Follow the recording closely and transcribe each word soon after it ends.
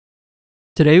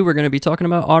Today we're going to be talking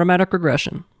about automatic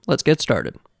regression. Let's get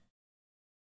started.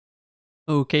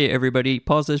 Okay, everybody,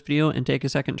 pause this video and take a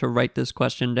second to write this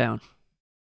question down.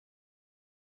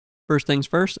 First things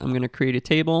first, I'm going to create a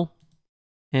table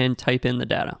and type in the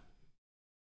data.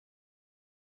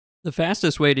 The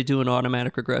fastest way to do an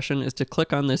automatic regression is to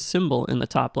click on this symbol in the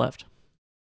top left.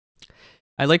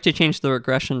 I like to change the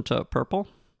regression to purple.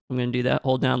 I'm going to do that.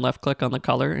 Hold down left click on the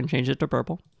color and change it to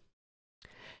purple.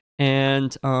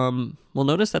 And we'll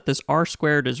notice that this r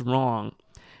squared is wrong.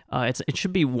 It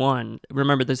should be 1.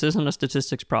 Remember, this isn't a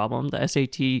statistics problem. The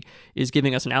SAT is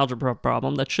giving us an algebra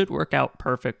problem that should work out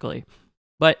perfectly.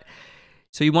 But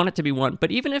so you want it to be 1.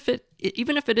 But even if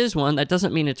it is 1, that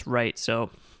doesn't mean it's right. So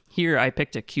here I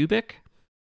picked a cubic.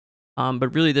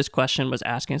 But really this question was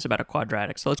asking us about a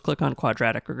quadratic. So let's click on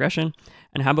quadratic regression.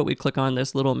 And how about we click on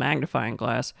this little magnifying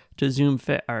glass to zoom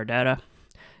fit our data.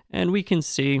 And we can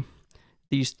see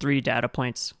these 3 data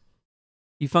points.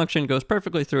 The function goes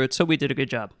perfectly through it, so we did a good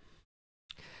job.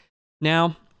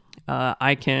 Now,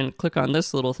 I can click on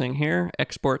this little thing here,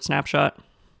 export snapshot.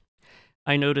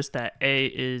 I notice that A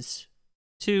is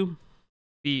 2,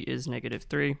 B is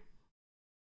 -3,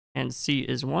 and C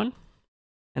is 1.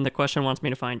 And the question wants me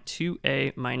to find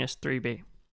 2A minus 3B.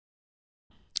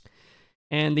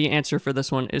 And the answer for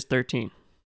this one is 13.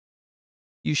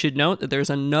 You should note that there's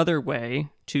another way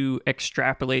to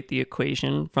extrapolate the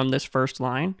equation from this first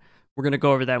line. We're going to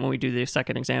go over that when we do the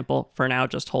second example. For now,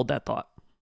 just hold that thought.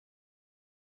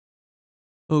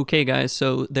 Okay, guys,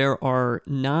 so there are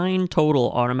 9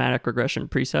 total automatic regression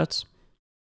presets.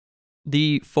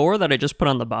 The 4 that I just put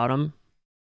on the bottom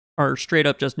are straight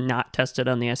up just not tested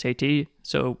on the SAT,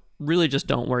 so really just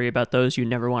don't worry about those. You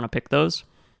never want to pick those.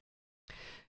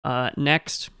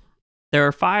 Next, there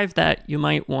are 5 that you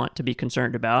might want to be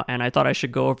concerned about, and I thought I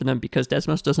should go over them because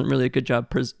Desmos doesn't really do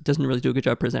a good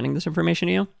job presenting this information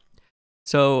to you.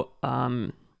 So,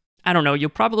 I don't know, you'll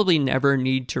probably never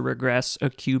need to regress a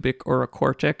cubic or a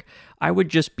quartic. I would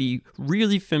just be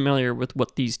really familiar with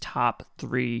what these top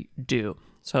 3 do.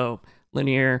 So,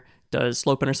 linear does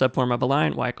slope-intercept form of a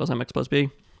line, y equals mx plus b.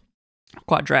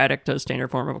 Quadratic does standard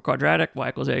form of a quadratic, y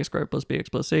equals ax squared plus bx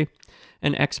plus c.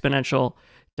 And exponential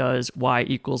does y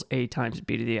equals a times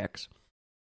b to the x.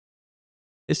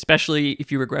 Especially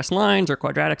if you regress lines or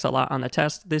quadratics a lot on the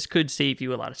test, this could save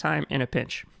you a lot of time in a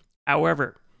pinch.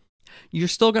 However, you're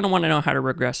still going to want to know how to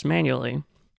regress manually.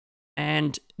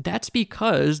 And that's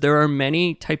because there are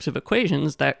many types of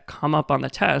equations that come up on the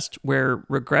test where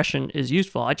regression is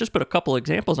useful. I just put a couple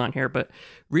examples on here, but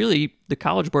really the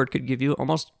College Board could give you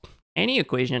almost any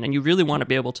equation, and you really want to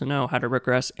be able to know how to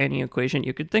regress any equation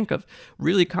you could think of.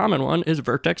 Really common one is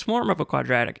vertex form of a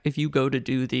quadratic. If you go to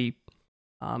do the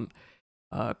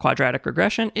quadratic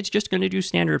regression, it's just going to do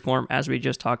standard form as we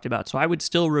just talked about. So I would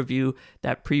still review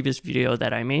that previous video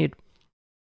that I made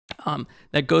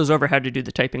that goes over how to do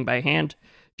the typing by hand,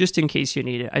 just in case you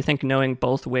need it. I think knowing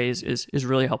both ways is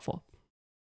really helpful.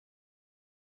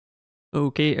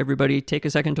 Okay, everybody, take a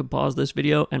second to pause this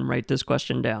video and write this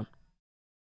question down.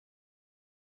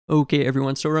 Okay,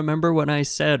 everyone, so remember what I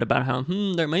said about how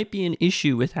there might be an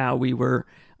issue with how we were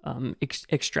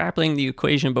extrapolating the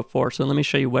equation before. So let me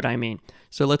show you what I mean.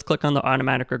 So let's click on the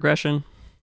automatic regression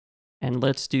and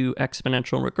let's do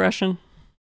exponential regression.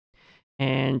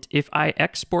 And if I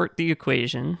export the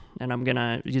equation, and I'm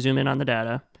gonna zoom in on the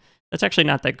data, that's actually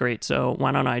not that great. So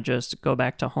why don't I just go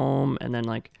back to home and then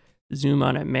like zoom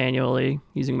on it manually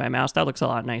using my mouse? That looks a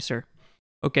lot nicer.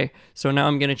 Okay, so now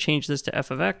I'm gonna change this to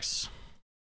f of x.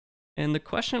 And the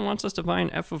question wants us to find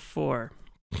f of 4.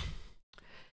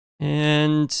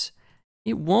 And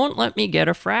it won't let me get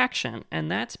a fraction. And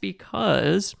that's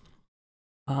because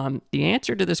the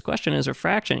answer to this question is a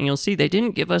fraction. And you'll see they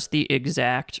didn't give us the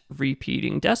exact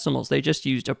repeating decimals. They just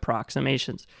used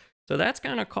approximations. So that's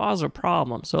going to cause a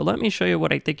problem. So let me show you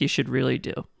what I think you should really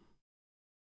do.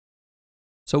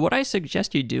 So what I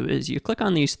suggest you do is you click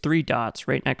on these 3 dots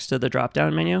right next to the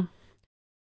drop-down menu,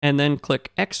 and then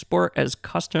click Export as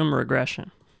Custom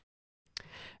Regression.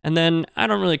 And then I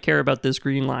don't really care about this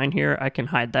green line here. I can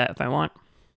hide that if I want.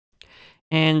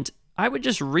 And I would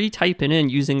just retype it in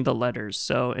using the letters.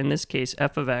 So in this case,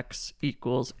 f of x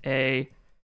equals a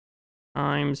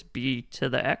times b to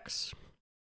the x.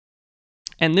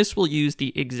 And this will use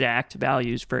the exact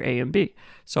values for a and b.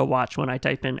 So watch, when I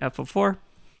type in f of 4,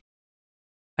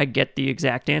 I get the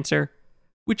exact answer,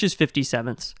 which is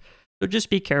 57ths. So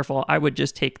just be careful. I would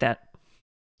just take that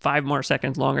 5 more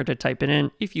seconds longer to type it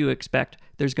in if you expect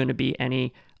there's going to be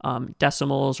any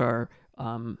decimals or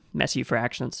messy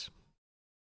fractions.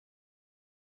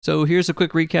 So here's a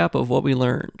quick recap of what we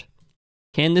learned.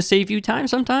 Can this save you time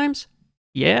sometimes?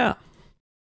 Yeah.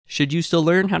 Should you still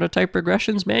learn how to type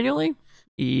regressions manually?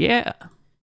 Yeah.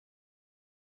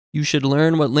 You should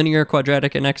learn what linear,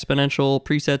 quadratic, and exponential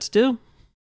presets do.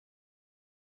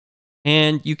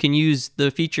 And you can use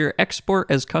the feature Export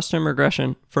as Custom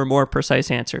Regression for more precise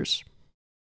answers.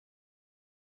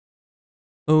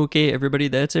 Okay, everybody,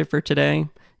 that's it for today.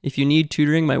 If you need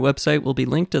tutoring, my website will be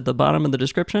linked at the bottom of the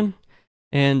description.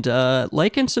 And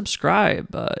like and subscribe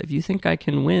if you think I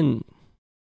can win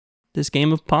this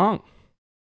game of Pong.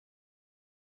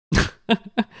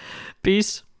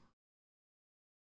 Peace.